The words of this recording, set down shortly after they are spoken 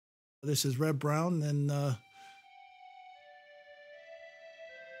This is Red Brown, and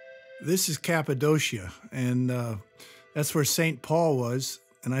this is Cappadocia, and that's where St. Paul was,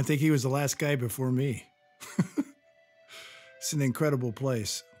 and I think he was the last guy before me. It's an incredible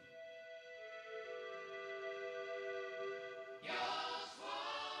place.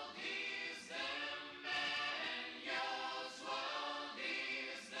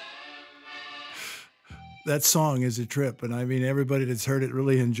 That song is a trip, and I mean, everybody that's heard it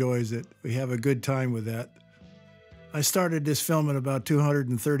really enjoys it. We have a good time with that. I started this film at about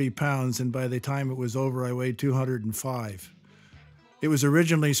 230 pounds, and by the time it was over, I weighed 205. It was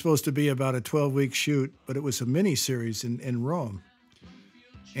originally supposed to be about a 12-week shoot, but it was a mini-series in Rome.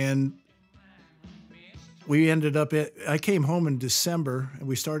 And we ended up I came home in December, and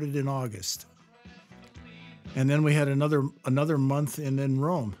we started in August. And then we had another month in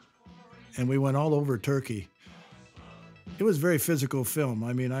Rome, and we went all over Turkey. It was a very physical film.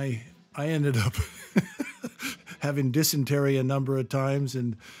 I mean, I ended up having dysentery a number of times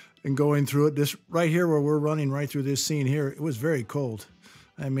and going through it. This right here where we're running right through this scene here, it was very cold.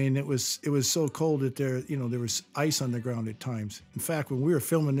 I mean, it was so cold that there was ice on the ground at times. In fact, when we were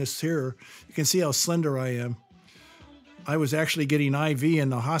filming this here, you can see how slender I am. I was actually getting IV in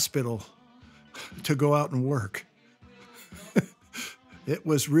the hospital to go out and work. It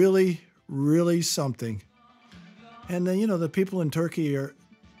was really, really something. And then, the people in Turkey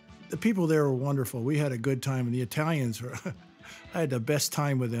the people there were wonderful. We had a good time, and the Italians were, I had the best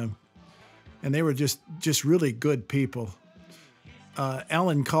time with them. And they were just really good people.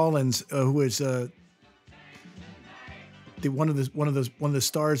 Alan Collins, who is one of the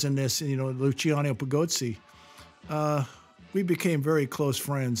stars in this, Luciano Pagozzi, we became very close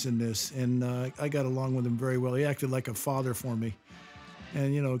friends in this, and I got along with him very well. He acted like a father for me,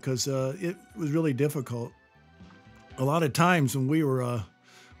 and because it was really difficult. A lot of times when we were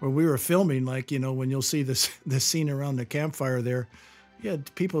filming, like when you'll see this scene around the campfire there, you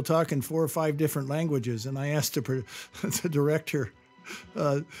had people talking 4 or 5 different languages, and I asked the director,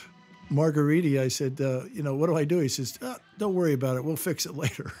 Margariti, I said, what do I do? He says, don't worry about it. We'll fix it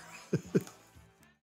later.